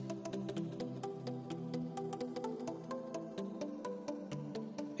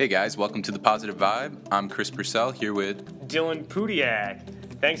Hey guys, welcome to The Positive Vibe. I'm Chris Purcell here with Dylan Pudiak.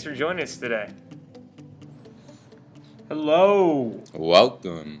 Thanks for joining us today. Hello.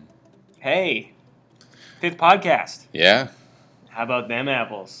 Welcome. Hey. 5th podcast. Yeah, How about them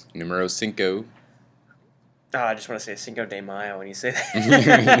apples? numero cinco. Oh, I just want to say Cinco de Mayo when you say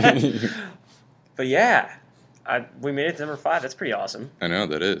that. But yeah, we made it to number 5. That's pretty awesome. I know,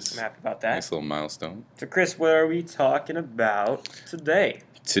 that is. I'm happy about that. Nice little milestone. So Chris, what are we talking about today?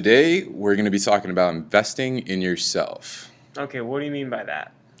 Today, we're going to be talking about investing in yourself. Okay, what do you mean by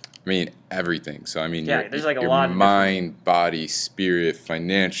that? I mean, everything. So, Yeah, there's like a your lot of mind, body, spirit,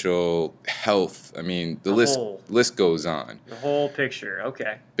 financial, health. I mean, the list goes on. The whole picture,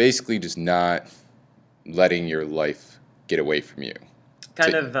 okay. Basically, just not letting your life get away from you.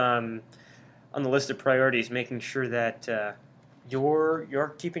 Kind of on the list of priorities, making sure that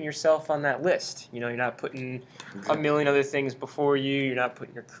you're keeping yourself on that list. You know, you're not putting a million other things before you. You're not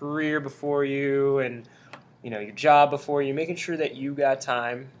putting your career before you, and your job before you. Making sure that you got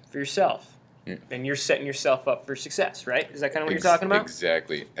time for yourself, and you're setting yourself up for success. Right? Is that kind of what you're talking about?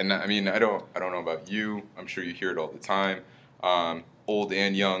 Exactly. And I mean, I don't know about you. I'm sure you hear it all the time, old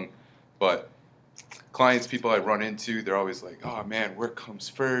and young, but clients, people I run into, they're always like, oh man, work comes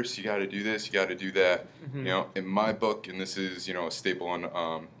first. You got to do this, you got to do that. Mm-hmm. In my book, and this is, a staple in,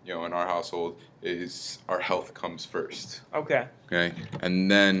 in our household, is our health comes first. Okay. Okay. And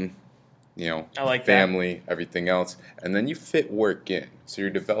then, I like family, everything else. And then you fit work in. So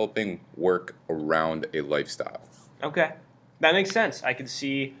you're developing work around a lifestyle. Okay. That makes sense. I could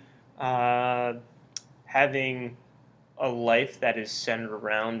see having a life that is centered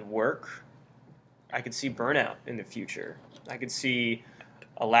around work. I could see burnout in the future. I could see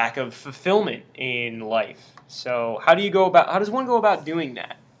a lack of fulfillment in life. So how does one go about doing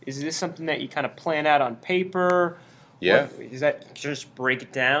that? Is this something that you kind of plan out on paper? Yeah. Is that just break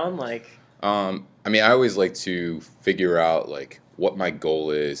it down? I mean, I always like to figure out what my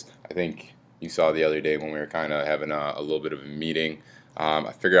goal is. I think you saw the other day when we were kind of having a little bit of a meeting.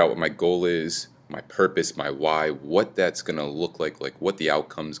 I figure out what my goal is, my purpose, my why, what that's going to look like what the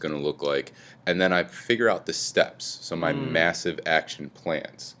outcome's going to look like. And then I figure out the steps, so my massive action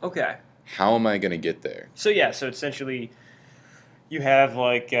plans. Okay. How am I going to get there? So essentially you have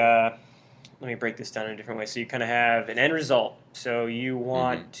let me break this down in a different way. So you kind of have an end result. So you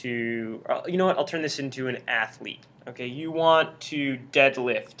want to, you know what, I'll turn this into an athlete. Okay, you want to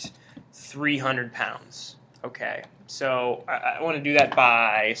deadlift 300 pounds. Okay, so I want to do that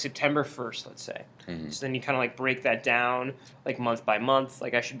by September 1st, let's say. So then you kind of break that down month by month.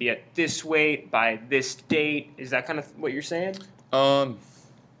 I should be at this weight by this date. Is that kind of what you're saying?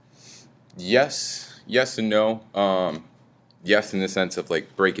 Yes and no. Yes, in the sense of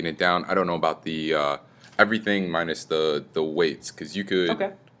breaking it down. I don't know about the everything minus the weights, because you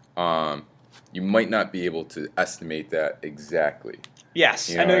could, you might not be able to estimate that exactly.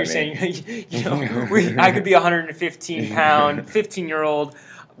 Yes, I know you're saying. I could be 115 pound, 15-year-old.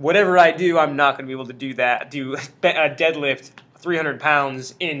 Whatever I do, I'm not going to be able to do that. Do a deadlift 300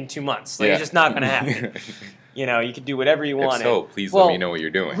 pounds in 2 months. It's just not going to happen. You can do whatever you want. If so, please let me know what you're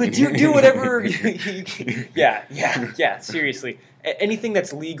doing. Do whatever. Yeah. Seriously, anything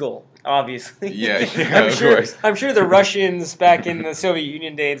that's legal, obviously. Yeah, of course. I'm sure the Russians back in the Soviet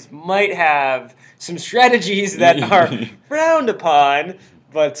Union days might have some strategies that are frowned upon,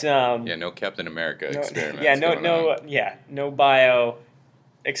 but no Captain America experiments. No bio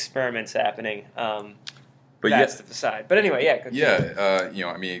experiments happening. But that's the facade. But anyway, I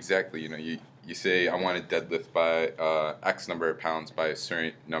mean, exactly. You say I want to deadlift by X number of pounds by a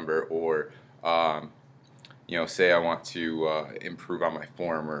certain number, or say I want to improve on my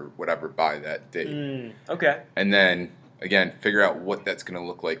form or whatever by that date. Okay. And then again, figure out what that's going to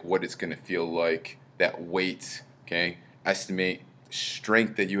look like, what it's going to feel like, that weight. Okay. Estimate the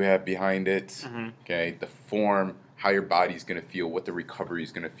strength that you have behind it. Okay. The form, how your body's going to feel, what the recovery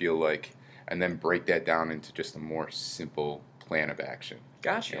is going to feel like, and then break that down into just a more simple plan of action.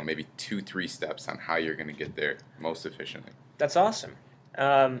 Gotcha. Maybe 2-3 steps on how you're going to get there most efficiently. That's awesome.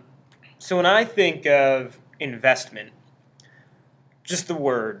 So when I think of investment, just the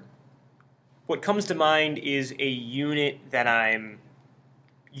word, what comes to mind is a unit that I'm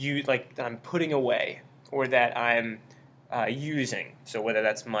putting away, or that I'm using. So whether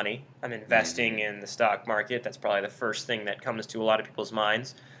that's money, I'm investing in the stock market. That's probably the first thing that comes to a lot of people's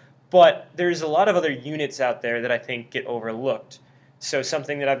minds. But there's a lot of other units out there that I think get overlooked. So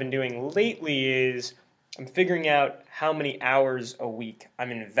something that I've been doing lately is I'm figuring out how many hours a week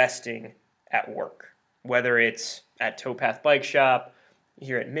I'm investing at work, whether it's at Towpath Bike Shop,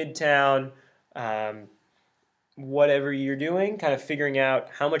 here at Midtown, whatever you're doing, kind of figuring out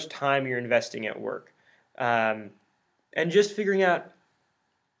how much time you're investing at work, and just figuring out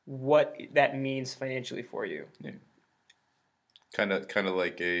what that means financially for you. Yeah. Kind of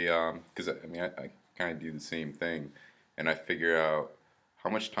like a because I mean I kind of do the same thing, and I figure out how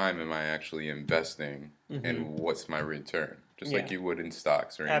much time am I actually investing and what's my return, just like Yeah. you would in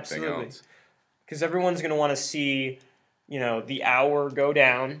stocks or anything Absolutely. else. Because everyone's going to want to see, the hour go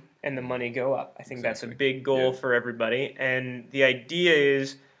down and the money go up. I think that's a Exactly. big goal Yeah. for everybody. And the idea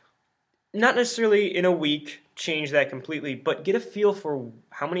is not necessarily in a week change that completely, but get a feel for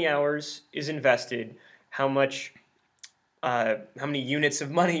how many hours is invested, how many units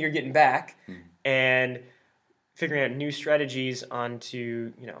of money you're getting back, and figuring out new strategies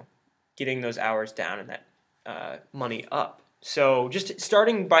onto getting those hours down and that money up. So just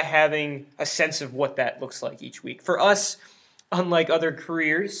starting by having a sense of what that looks like each week. For us, unlike other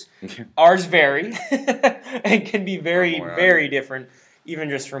careers, ours vary and can be very, More very different, even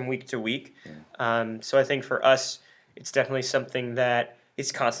just from week to week. Yeah. So I think for us, it's definitely something that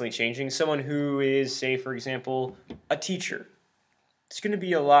is constantly changing. Someone who is, say, for example, a teacher, it's going to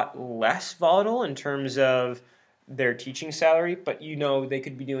be a lot less volatile in terms of their teaching salary, but they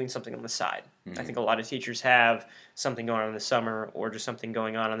could be doing something on the side. I think a lot of teachers have something going on in the summer or just something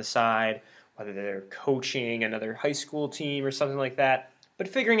going on the side, whether they're coaching another high school team or something like that. But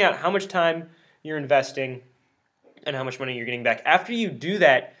figuring out how much time you're investing and how much money you're getting back. After you do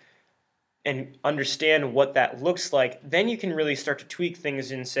that and understand what that looks like, then you can really start to tweak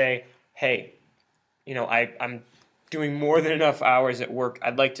things and say, hey, I'm doing more than enough hours at work.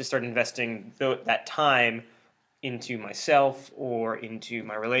 I'd like to start investing that time into myself or into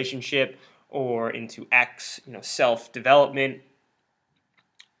my relationship or into self-development.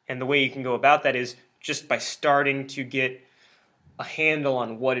 And the way you can go about that is just by starting to get a handle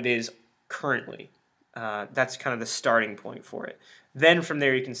on what it is currently. That's kind of the starting point for it. Then from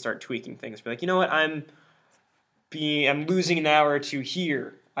there you can start tweaking things. Be like, you know what, I'm losing an hour or two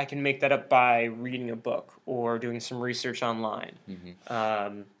here. I can make that up by reading a book or doing some research online.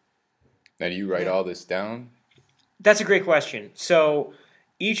 Now, do you write all this down? That's a great question. So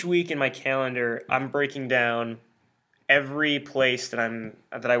each week in my calendar, I'm breaking down every place that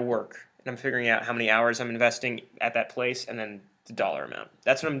I work, and I'm figuring out how many hours I'm investing at that place, and then the dollar amount.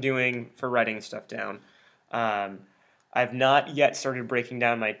 That's what I'm doing for writing stuff down. I've not yet started breaking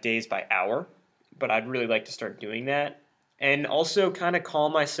down my days by hour, but I'd really like to start doing that. And also kind of call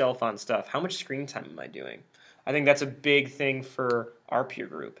myself on stuff. How much screen time am I doing? I think that's a big thing for our peer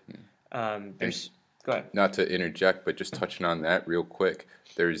group. Go ahead. Not to interject, but just touching on that real quick,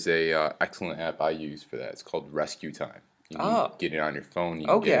 there's a excellent app I use for that. It's called Rescue Time. You can get it on your phone, you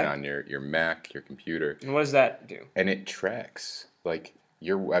can get it on your Mac, your computer. And what does that do? And it tracks, like,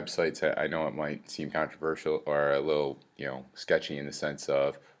 your websites. I know it might seem controversial or a little, sketchy in the sense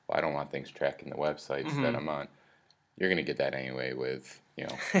of, well, I don't want things tracking the websites that I'm on. You're going to get that anyway with,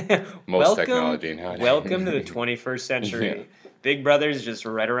 most technology nowadays. Welcome to the 21st century. Yeah. Big Brother's just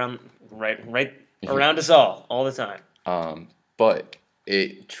right around us all the time. But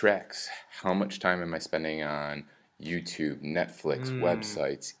it tracks how much time am I spending on YouTube, Netflix,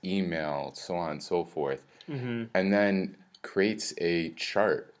 websites, email, so on and so forth. And then creates a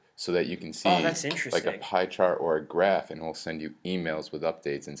chart so that you can see that's interesting. like a pie chart or a graph, and we'll send you emails with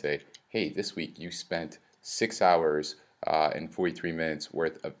updates and say, hey, this week you spent 6 hours and 43 minutes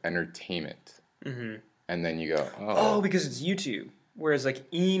worth of entertainment. And then you go, because it's YouTube. Whereas like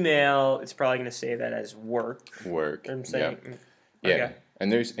email, it's probably going to say that as work. I'm saying, yeah.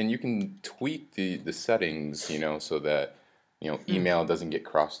 And you can tweak the settings, so that email doesn't get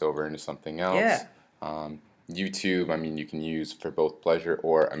crossed over into something else. Yeah. YouTube, you can use for both pleasure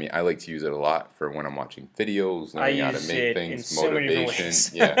or, I like to use it a lot for when I'm watching videos, learning how to make things, motivation.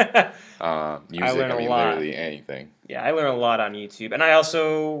 Use it, literally anything. Yeah, I learn a lot on YouTube. And I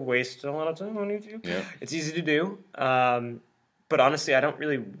also waste a lot of time on YouTube. Yeah. It's easy to do. But honestly, I don't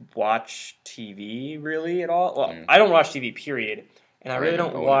really watch TV really at all. Well, I don't watch TV, period. And I really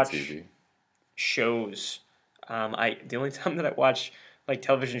don't watch shows. The only time that I watch like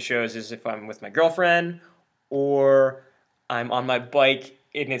television shows is if I'm with my girlfriend or I'm on my bike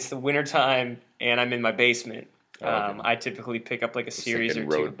and it's the wintertime and I'm in my basement. I typically pick up like a series or two.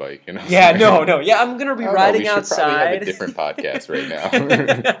 Road bike, Yeah, no. Yeah, I'm gonna be riding outside. We should probably have a different podcast right now.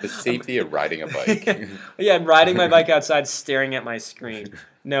 The safety of riding a bike. Yeah, I'm riding my bike outside, staring at my screen.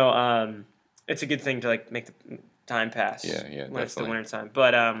 No, it's a good thing to like make the time pass. Yeah, when definitely. It's the wintertime.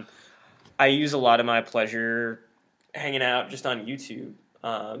 But I use a lot of my pleasure hanging out just on YouTube.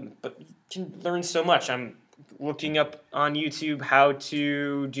 But you can learn so much. I'm looking up on YouTube how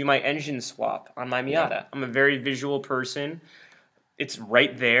to do my engine swap on my Miata. Yeah. I'm a very visual person. It's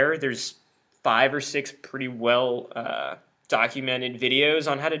right there. There's 5 or 6 pretty well documented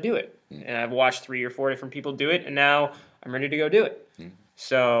videos on how to do it. And I've watched 3 or 4 different people do it, and now I'm ready to go do it.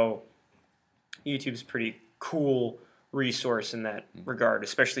 So YouTube's a pretty cool resource in that regard,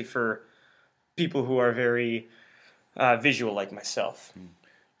 especially for people who are very visual like myself.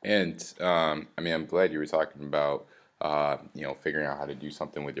 And I mean, I'm glad you were talking about figuring out how to do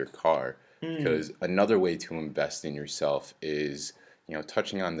something with your car, because another way to invest in yourself is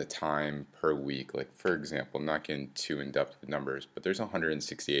touching on the time per week. Like, for example, not getting too in depth with numbers, but there's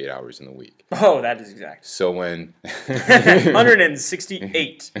 168 hours in the week. Oh, that is exact. So when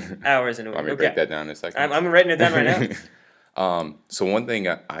 168 hours in a week. Let me break that down in a second. I'm writing it down right now. So one thing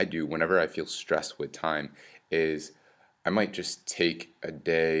I do whenever I feel stressed with time is I might just take a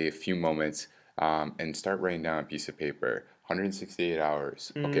day, a few moments, and start writing down a piece of paper. 168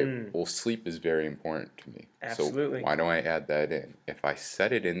 hours. Okay, well, sleep is very important to me. Absolutely. So why don't I add that in? If I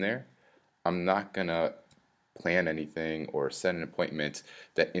set it in there, I'm not going to plan anything or set an appointment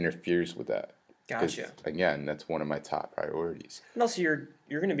that interferes with that. Gotcha. Again, that's one of my top priorities. And also, you're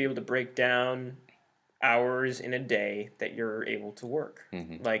going to be able to break down hours in a day that you're able to work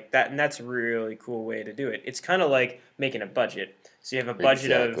like that, and that's a really cool way to do it. It's kind of like making a budget. So you have a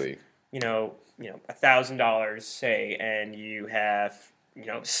budget of $1,000, say, and you have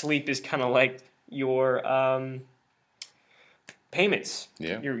sleep is kind of like your payments.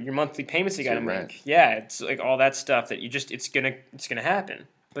 Yeah. Your monthly payments you got to rent. make. Yeah, it's like all that stuff that it's gonna happen.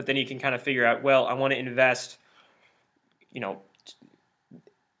 But then you can kind of figure out, well, I want to invest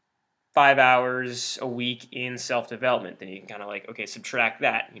 5 hours a week in self-development. Then you can kind of like, okay, subtract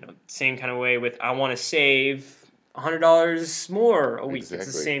that. Same kind of way with, I want to save $100 more a week. Exactly.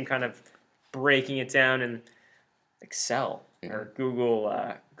 It's the same kind of breaking it down in Excel or Google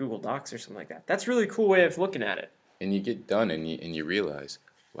Docs or something like that. That's a really cool way of looking at it. And you get done and you realize,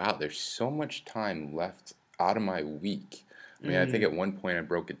 wow, there's so much time left out of my week. I mean, I think at one point I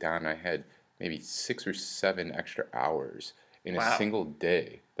broke it down. I had maybe 6 or 7 extra hours in a single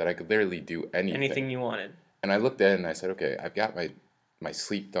day that I could literally do anything. Anything you wanted. And I looked at it and I said, okay, I've got my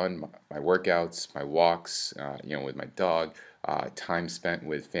sleep done, my workouts, my walks, with my dog, time spent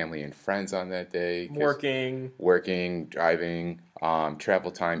with family and friends on that day. Working, driving,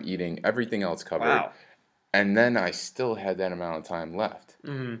 travel time, eating, everything else covered. Wow. And then I still had that amount of time left.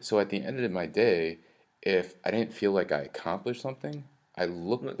 So at the end of my day, if I didn't feel like I accomplished something, I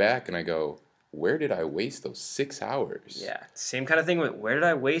look back and I go, where did I waste those 6 hours? Yeah, same kind of thing with, where did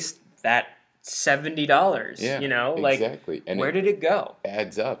I waste that $70? Yeah, exactly. And where did it go?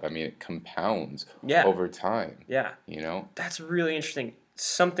 Adds up. I mean, it compounds over time. Yeah. That's really interesting.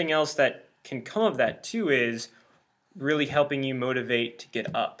 Something else that can come of that too is really helping you motivate to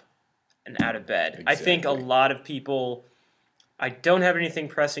get up and out of bed. Exactly. I think a lot of people, I don't have anything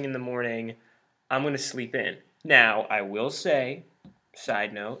pressing in the morning, I'm going to sleep in. Now, I will say,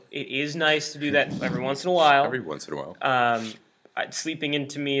 side note, it is nice to do that every once in a while. Every once in a while. Sleeping in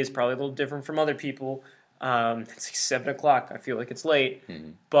to me is probably a little different from other people. It's like 7 o'clock. I feel like it's late.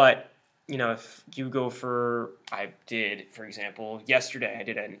 But, if you go for example, yesterday I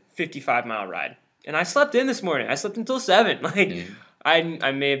did a 55-mile ride. And I slept in this morning. I slept until 7. I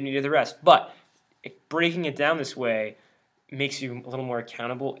may have needed the rest. But breaking it down this way makes you a little more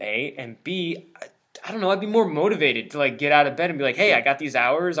accountable, A. And B, I don't know, I'd be more motivated to get out of bed and be like, hey, I got these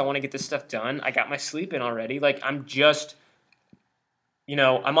hours. I want to get this stuff done. I got my sleep in already. I'm just,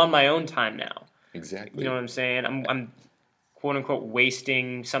 I'm on my own time now. Exactly. You know what I'm saying? I'm quote unquote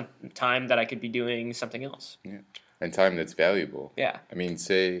wasting some time that I could be doing something else. Yeah. And time that's valuable. Yeah. I mean,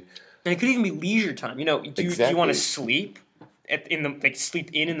 and it could even be leisure time. Do you want to sleep sleep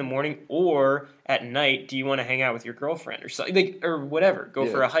in the morning, or at night do you want to hang out with your girlfriend or something, or whatever, go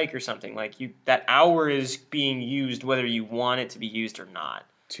for a hike or something? That hour is being used whether you want it to be used or not.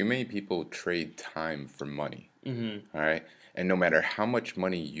 Too many people trade time for money. All right, and no matter how much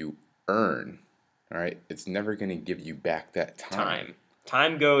money you earn, all right, it's never going to give you back that time.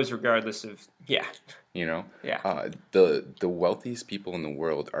 Time goes regardless of Yeah. The wealthiest people in the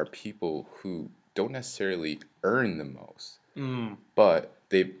world are people who don't necessarily earn the most. But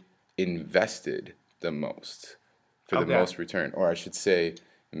they've invested the most for the most return. Or I should say,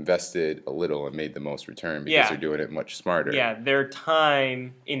 invested a little and made the most return because they're doing it much smarter. Yeah, their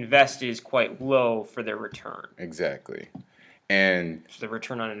time invested is quite low for their return. Exactly. And the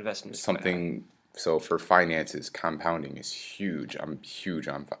return on investment is something. So for finances, compounding is huge. I'm huge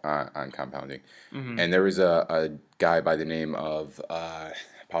on compounding. And there was a guy by the name of,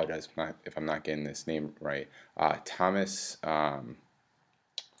 apologize if I'm not getting this name right. Thomas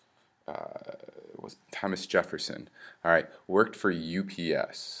was Thomas Jefferson. All right, worked for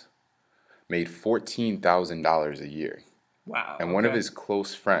UPS, made $14,000 a year, Wow. and one of his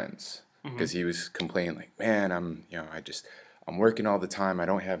close friends, because he was complaining like, man, I'm working all the time. I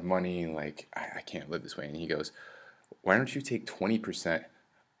don't have money. Like I can't live this way. And he goes, why don't you take 20%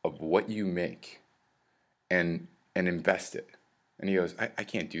 of what you make and invest it? And he goes, I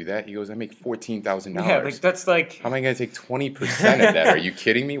can't do that. He goes, I make $14,000. Yeah, like that's like. How am I going to take 20% of that? Are you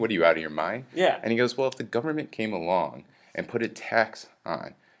kidding me? What are you, out of your mind? Yeah. And he goes, well, if the government came along and put a tax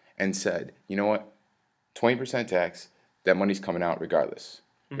on and said, you know what, 20% tax, that money's coming out regardless.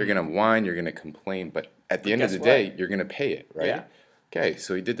 You're going to whine, you're going to complain, but at the end of the day, you're going to pay it, right? Yeah. Okay,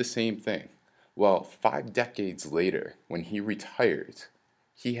 so he did the same thing. Well, 5 decades later, when he retired,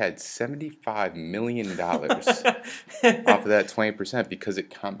 he had $75 million off of that 20% because it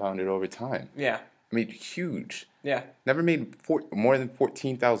compounded over time. Yeah. I mean, huge. Yeah. Never made more than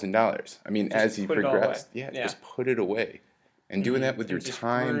 $14,000. I mean, Just as he put it all progressed, away. just put it away. And doing that with your just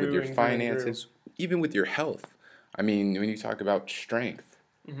time, with grew your and grew and grew. finances, even with your health. I mean, when you talk about strength,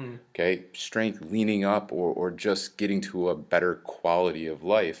 okay, strength leaning up or just getting to a better quality of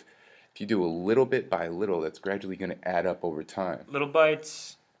life, if you do a little bit by little, that's gradually going to add up over time. Little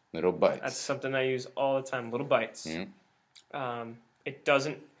bites. Little bites. That's something I use all the time. Little bites. Yeah. It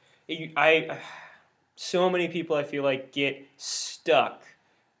doesn't. So many people I feel like get stuck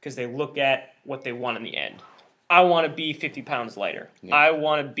because they look at what they want in the end. I want to be 50 pounds lighter. Yeah. I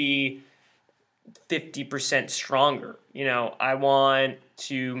want to be 50% stronger. I want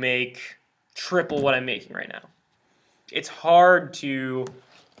to make triple what I'm making right now. It's hard to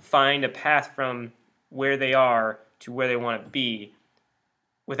find a path from where they are to where they want to be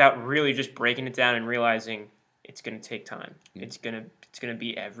without really just breaking it down and realizing it's going to take time. Yeah. It's going to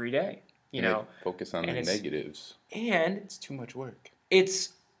be every day. Focus on the negatives. And it's too much work. It's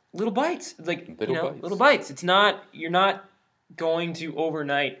little bites. Little bites. It's not. You're not going to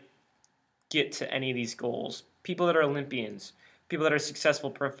overnight get to any of these goals. People that are Olympians, people that are successful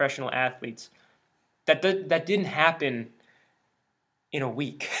professional athletes, that didn't happen in a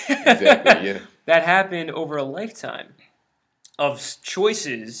week. Exactly. Yeah. That happened over a lifetime of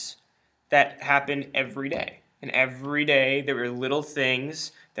choices that happen every day. And every day there were little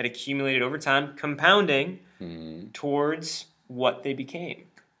things that accumulated over time, compounding towards what they became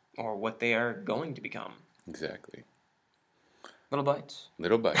or what they are going to become. Exactly. Little bites.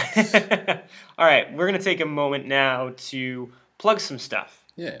 Little bites. All right, we're going to take a moment now to plug some stuff.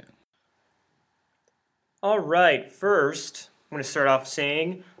 Yeah. All right, first, I'm going to start off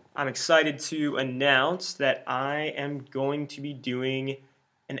saying I'm excited to announce that I am going to be doing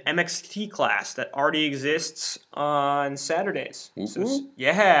an MXT class that already exists on Saturdays. So,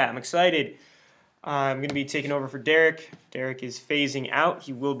 yeah, I'm excited. I'm going to be taking over for Derek. Derek is phasing out.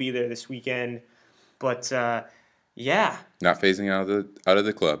 He will be there this weekend. But, yeah. Not phasing out of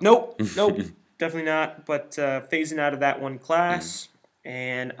the club. Nope, definitely not. But phasing out of that one class.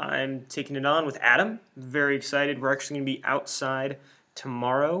 And I'm taking it on with Adam. Very excited. We're actually going to be outside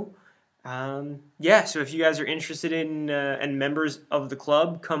tomorrow. So if you guys are interested in and members of the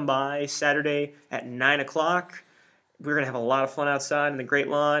club, come by Saturday at 9 o'clock. We're going to have a lot of fun outside in the Great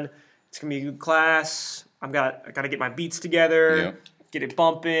Lawn. It's going to be a good class. I got to get my beats together, get it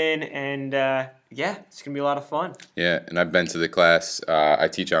bumping, and it's going to be a lot of fun. Yeah, and I've been to the class. I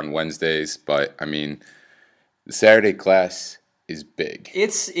teach on Wednesdays, but I mean, the Saturday class is big. It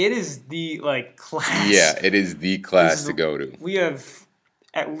is the class. Yeah, it is the class to go to. We have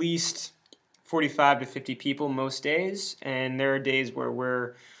at least 45 to 50 people most days, and there are days where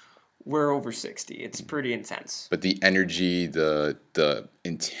we're over 60. It's pretty intense. But the energy, the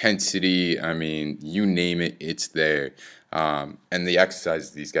intensity, I mean, you name it, it's there. And the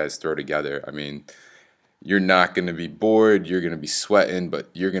exercises these guys throw together, I mean, you're not going to be bored, you're going to be sweating, but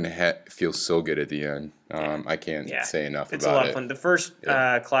you're going to feel so good at the end. I can't say enough about it. It's a lot of fun. The first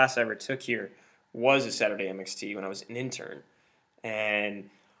class I ever took here was a Saturday MXT when I was an intern.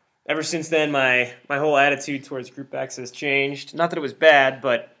 And ever since then, my whole attitude towards group access changed. Not that it was bad,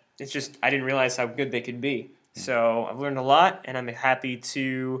 but it's just I didn't realize how good they could be. So I've learned a lot, and I'm happy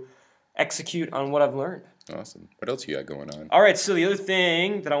to execute on what I've learned. Awesome. What else you got going on? All right, so the other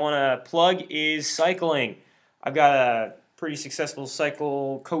thing that I want to plug is cycling. I've got a pretty successful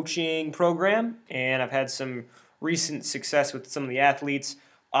cycle coaching program, and I've had some recent success with some of the athletes.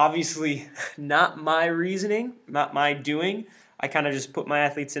 Obviously, not my reasoning, not my doing. I kind of just put my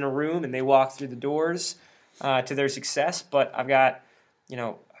athletes in a room and they walk through the doors to their success. But I've got,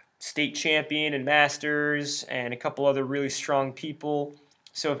 state champion and masters and a couple other really strong people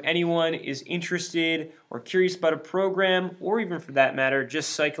So if anyone is interested or curious about a program, or even for that matter,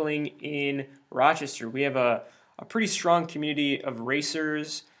 just cycling in Rochester, we have a pretty strong community of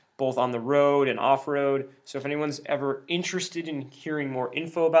racers, both on the road and off-road. So if anyone's ever interested in hearing more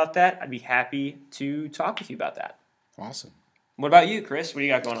info about that, I'd be happy to talk with you about that. Awesome. What about you, Chris? What do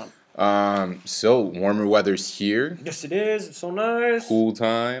you got going on? So warmer weather's here. Yes, it is. It's so nice. Pool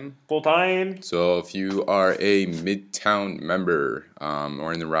time. Full time. So if you are a Midtown member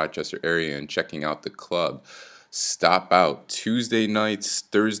or in the Rochester area and checking out the club, stop out Tuesday nights,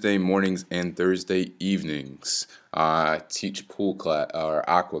 Thursday mornings, and Thursday evenings. Teach pool class or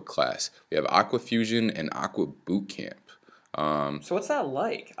aqua class. We have Aqua Fusion and Aqua Boot Camp. So what's that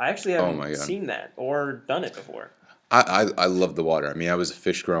like? I actually haven't seen that or done it before. I love the water. I mean, I was a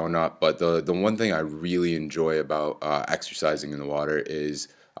fish growing up, but the one thing I really enjoy about exercising in the water is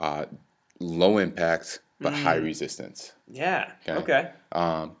low impact but high resistance. Yeah. Okay.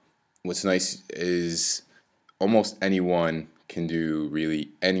 What's nice is almost anyone can do really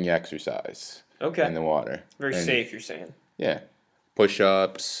any exercise in the water. Very safe, you're saying. Yeah.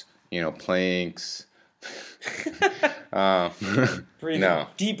 Push-ups, planks. No.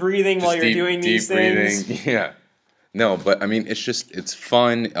 Deep breathing just while you're doing these things. Breathing. Yeah. No, but I mean, it's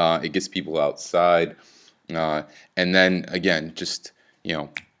fun. It gets people outside. And then again, just,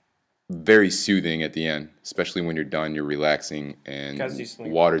 very soothing at the end, especially when you're done, you're relaxing, and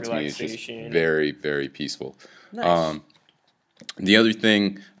water to me is just very, very peaceful. Nice. The other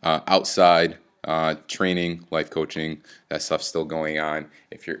thing, outside, training, life coaching, that stuff's still going on.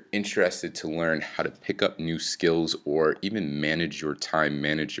 If you're interested to learn how to pick up new skills or even manage your time,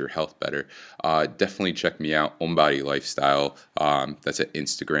 manage your health better, definitely check me out, Own Body Lifestyle. That's at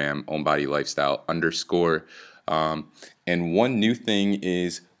Instagram, @OwnBodyLifestyle_. And one new thing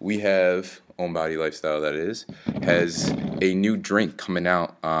is we have Own Body Lifestyle, has a new drink coming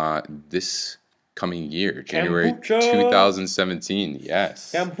out this coming year, January 2017.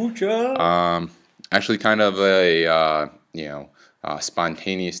 Yes. Kombucha. Actually, kind of a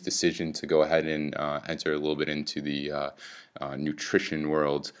spontaneous decision to go ahead and enter a little bit into the nutrition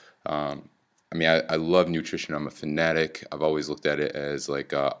world. I love nutrition. I'm a fanatic. I've always looked at it as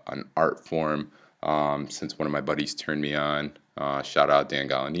like an art form. Since one of my buddies turned me on. Shout out Dan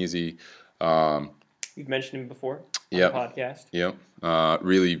Galanese. You've mentioned him before on the podcast. Yep.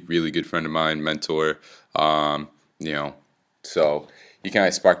 Really, really good friend of mine, mentor. So he kind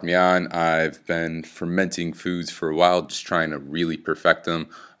of sparked me on. I've been fermenting foods for a while, just trying to really perfect them.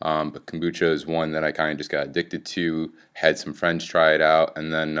 But kombucha is one that I kind of just got addicted to. Had some friends try it out,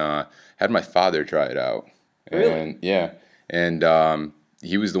 and then had my father try it out. Really? And, yeah. And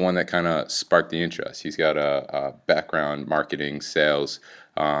he was the one that kind of sparked the interest. He's got a background, marketing, sales,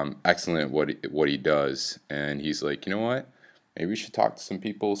 excellent at what he does. And he's like, you know what? Maybe we should talk to some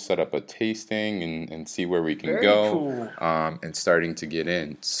people, set up a tasting, and see where we can go. Cool. And starting to get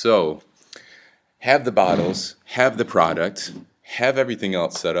in. So have the bottles, have the product, have everything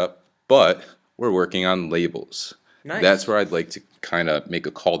else set up, but we're working on labels. Nice. That's where I'd like to kind of make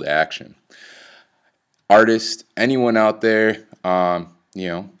a call to action. Artist, anyone out there, I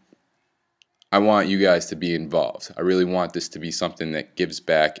want you guys to be involved. I really want this to be something that gives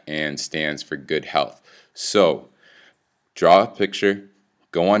back and stands for good health. So, draw a picture,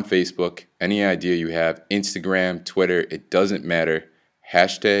 go on Facebook, any idea you have, Instagram, Twitter, it doesn't matter.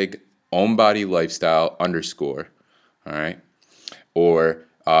 Hashtag #OwnBodyLifestyle_, all right? Or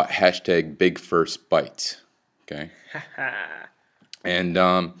hashtag BigFirstBite, okay? And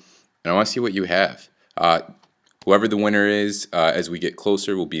I want to see what you have. Whoever the winner is, as we get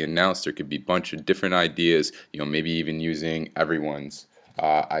closer, will be announced. There could be a bunch of different ideas, maybe even using everyone's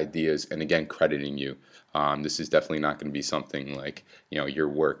ideas, and again, crediting you. This is definitely not going to be something like, your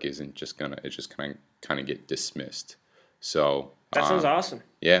work isn't just going to, it's just kind of get dismissed. So. That sounds awesome.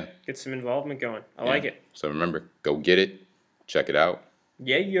 Yeah. Get some involvement going. I like it. So remember, go get it. Check it out.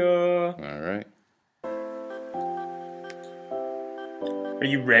 Yeah. All right. Are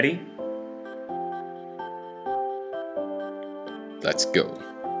you ready? Let's go.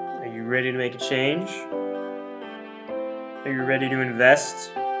 Are you ready to make a change? Are you ready to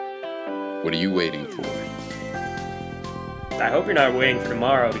invest? What are you waiting for? I hope you're not waiting for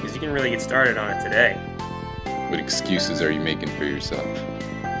tomorrow, because you can really get started on it today. What excuses are you making for yourself?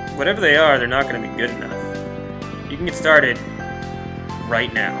 Whatever they are, they're not going to be good enough. You can get started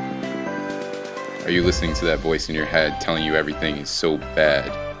right now. Are you listening to that voice in your head telling you everything is so bad?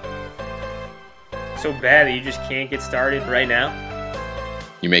 So bad that you just can't get started right now?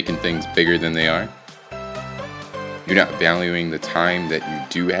 You making things bigger than they are? You're not valuing the time that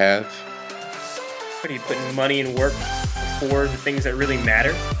you do have? What are you putting money and work for the things that really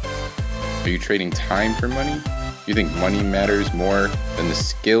matter. Are you trading time for money? You think money matters more than the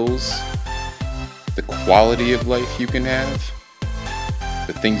skills, the quality of life you can have,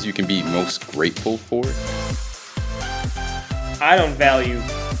 the things you can be most grateful for? I don't value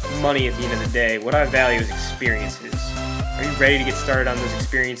money at the end of the day. What I value is experiences. Are you ready to get started on those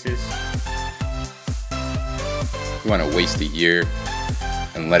experiences? You want to waste a year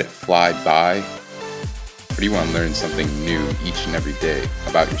and let it fly by? Or do you want to learn something new each and every day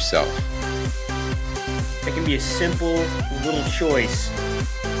about yourself? It can be a simple little choice.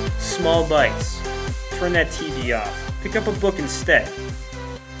 Small bites. Turn that TV off. Pick up a book instead.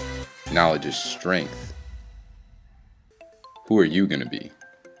 Knowledge is strength. Who are you going to be?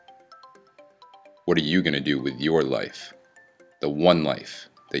 What are you going to do with your life? The one life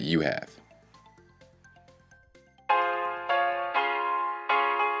that you have.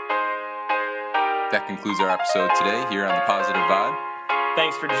 That concludes our episode today here on The Positive Vibe.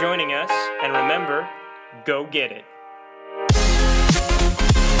 Thanks for joining us, and remember, go get it.